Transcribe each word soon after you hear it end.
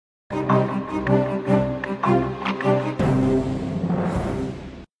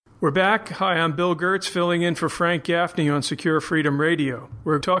We're back. Hi, I'm Bill Gertz, filling in for Frank Gaffney on Secure Freedom Radio.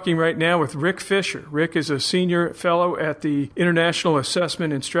 We're talking right now with Rick Fisher. Rick is a senior fellow at the International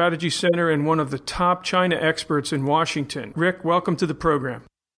Assessment and Strategy Center and one of the top China experts in Washington. Rick, welcome to the program.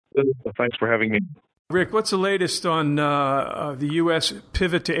 Thanks for having me. Rick, what's the latest on the U.S.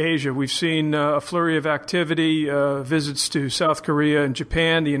 pivot to Asia? We've seen a flurry of activity, visits to South Korea and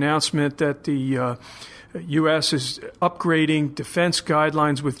Japan, the announcement that the U.S. is upgrading defense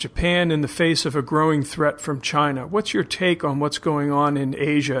guidelines with Japan in the face of a growing threat from China. What's your take on what's going on in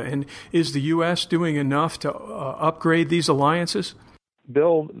Asia? And is the U.S. doing enough to upgrade these alliances?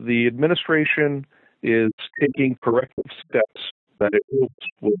 Bill, the administration is taking corrective steps that it hopes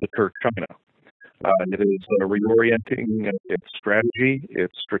will deter China. It is reorienting its strategy,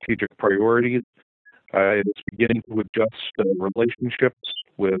 its strategic priorities. It is beginning to adjust relationships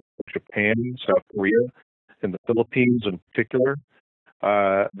with Japan, South Korea, and the Philippines in particular.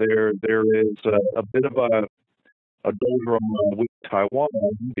 There is a bit of a doldrum with Taiwan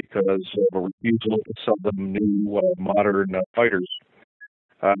because of a refusal to sell them new modern fighters.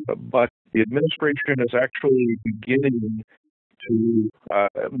 But the administration is actually beginning to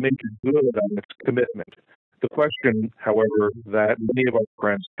make good on its commitment. The question, however, that many of our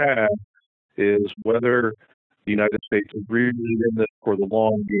friends have is whether the United States is really in this for the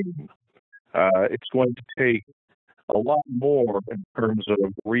long game. It's going to take a lot more in terms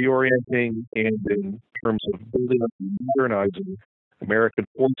of reorienting and in terms of building up and modernizing American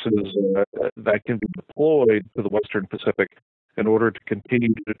forces that can be deployed to the Western Pacific in order to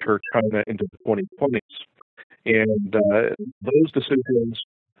continue to deter China into the 2020s. And those decisions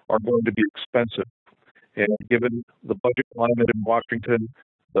are going to be expensive. And given the budget climate in Washington,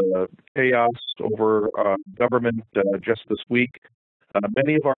 the chaos over government just this week,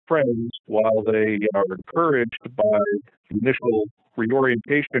 many of our friends, while they are encouraged by the initial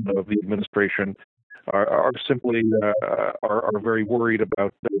reorientation of the administration, are simply very worried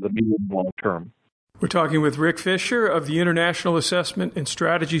about the medium and long term. We're talking with Rick Fisher of the International Assessment and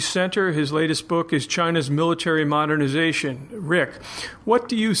Strategy Center. His latest book is China's Military Modernization. Rick, what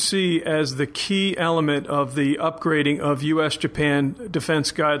do you see as the key element of the upgrading of U.S.-Japan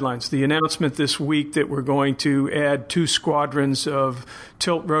defense guidelines? The announcement this week that we're going to add 2 squadrons of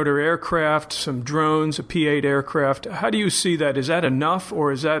tilt-rotor aircraft, some drones, a P-8 aircraft. How do you see that? Is that enough,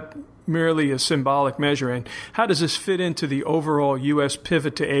 or is that merely a symbolic measure? And how does this fit into the overall U.S.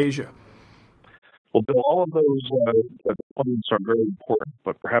 pivot to Asia? Well, Bill, all of those deployments are very important,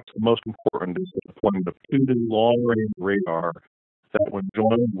 but perhaps the most important is the deployment of 2 new long-range radar that, when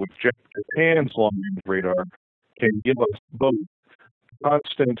joined with Japan's long-range radar, can give us both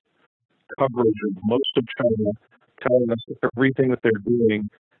constant coverage of most of China, telling us everything that they're doing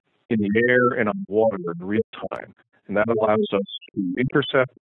in the air and on water in real time. And that allows us to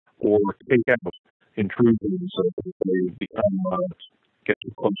intercept or take out intrusions if they get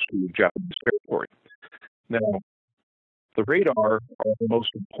too close to Japanese territory. Now, the radar are the most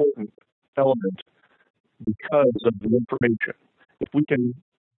important element because of the information. If we can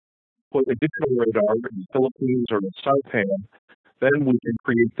put a digital radar in the Philippines or in Saipan, then we can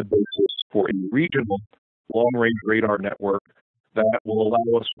create the basis for a regional long-range radar network that will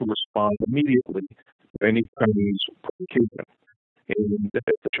allow us to respond immediately to any Chinese provocation. And if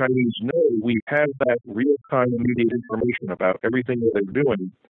the Chinese know we have that real-time immediate information about everything that they're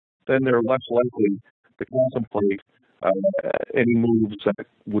doing, then they're less likely to contemplate any moves that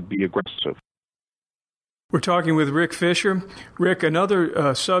would be aggressive. We're talking with Rick Fisher. Rick,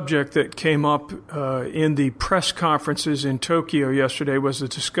 another subject that came up in the press conferences in Tokyo yesterday was the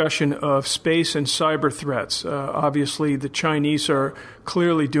discussion of space and cyber threats. Obviously, the Chinese are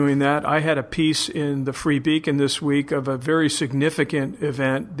clearly doing that. I had a piece in the Free Beacon this week of a very significant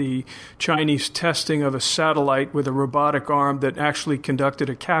event, the Chinese testing of a satellite with a robotic arm that actually conducted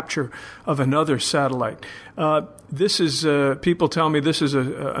a capture of another satellite. This is, people tell me this is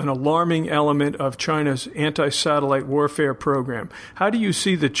an alarming element of China's anti-satellite warfare program. How do you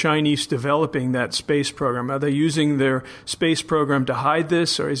see the Chinese developing that space program? Are they using their space program to hide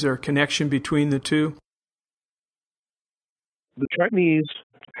this, or is there a connection between the two? The Chinese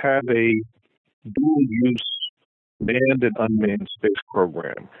have a dual-use manned and unmanned space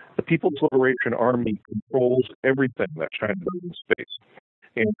program. The People's Liberation Army controls everything that China does in space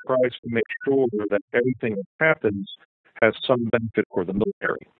and tries to make sure that everything that happens has some benefit for the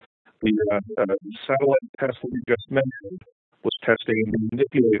military. The satellite test that we just mentioned was testing a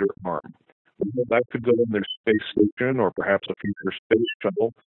manipulator arm. That could go in their space station or perhaps a future space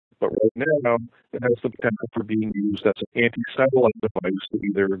shuttle, but right now it has the potential for being used as an anti-satellite device to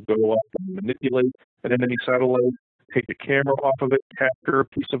either go up and manipulate an enemy satellite take a camera off of it, capture a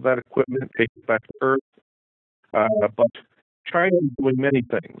piece of that equipment, take it back to Earth. But China is doing many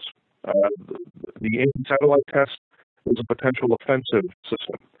things. The anti-satellite test is a potential offensive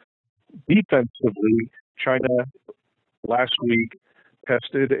system. Defensively, China last week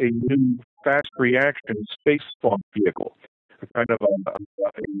tested a new fast reaction space launch vehicle, a kind of a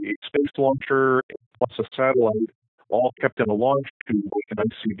space launcher plus a satellite, all kept in a launch tube like an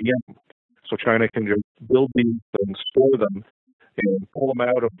ICBM. So China can just build these things, store them, and pull them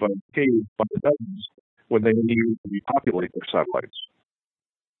out of caves by the dozens when they need to repopulate their satellites.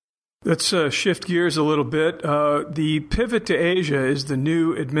 Let's shift gears a little bit. The pivot to Asia is the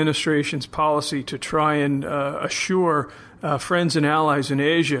new administration's policy to try and assure friends and allies in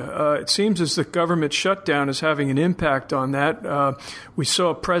Asia. It seems as the government shutdown is having an impact on that. We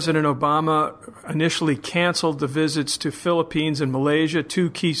saw President Obama initially canceled the visits to Philippines and Malaysia, two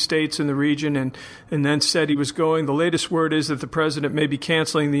key states in the region, and then said he was going. The latest word is that the president may be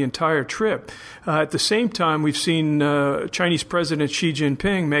canceling the entire trip. At the same time, we've seen Chinese President Xi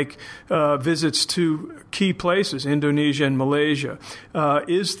Jinping make visits to key places, Indonesia and Malaysia.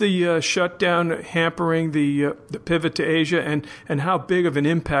 Is the shutdown hampering the pivot to Asia, and how big of an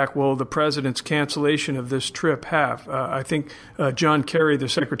impact will the president's cancellation of this trip have? I think John Kerry, the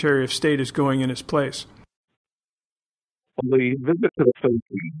Secretary of State, is going in his place. Well, the visit to the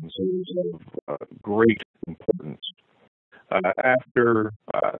Philippines is of great importance. After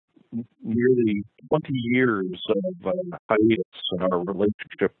nearly 20 years of hiatus in our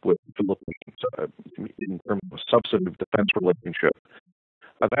relationship with the Philippines, in terms of a substantive defense relationship,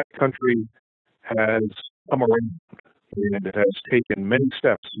 that country has come around, and it has taken many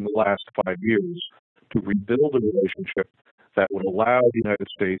steps in the last 5 years to rebuild a relationship that would allow the United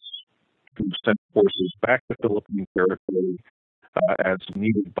States to send forces back to Philippine territory as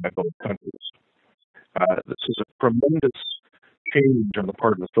needed by both countries. This is a tremendous change on the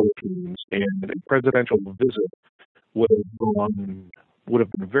part of the Philippines, and a presidential visit would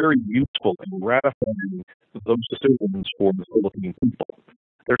have been very useful in ratifying those decisions for the Philippine people.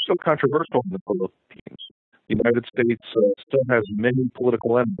 They're still controversial in the Philippines. The United States still has many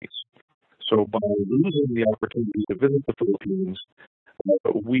political enemies. So by losing the opportunity to visit the Philippines,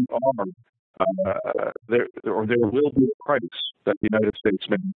 there will be a price that the United States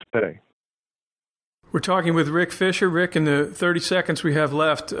may need to pay. We're talking with Rick Fisher. Rick, in the 30 seconds we have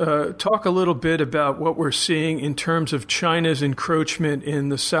left, talk a little bit about what we're seeing in terms of China's encroachment in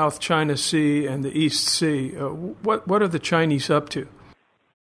the South China Sea and the East Sea. What are the Chinese up to?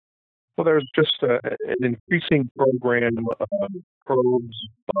 Well, there's just an increasing program of probes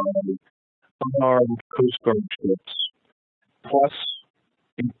by unarmed Coast Guard ships, plus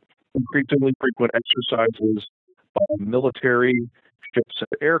increasingly frequent exercises by military ships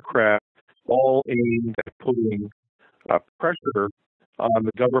and aircraft, all aimed at putting pressure on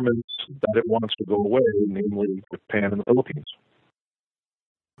the governments that it wants to go away, namely Japan and the Philippines.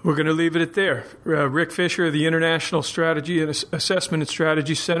 We're going to leave it at there. Rick Fisher of the International Strategy and Assessment and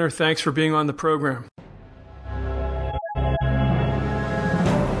Strategy Center, thanks for being on the program.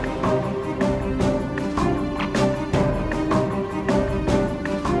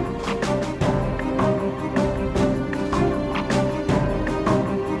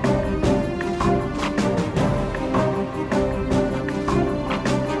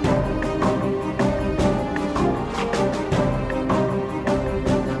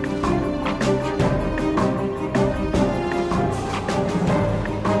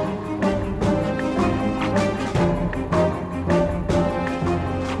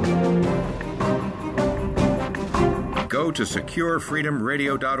 Go to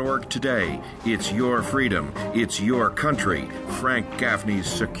SecureFreedomRadio.org today. It's your freedom. It's your country. Frank Gaffney's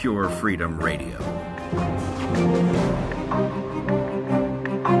Secure Freedom Radio.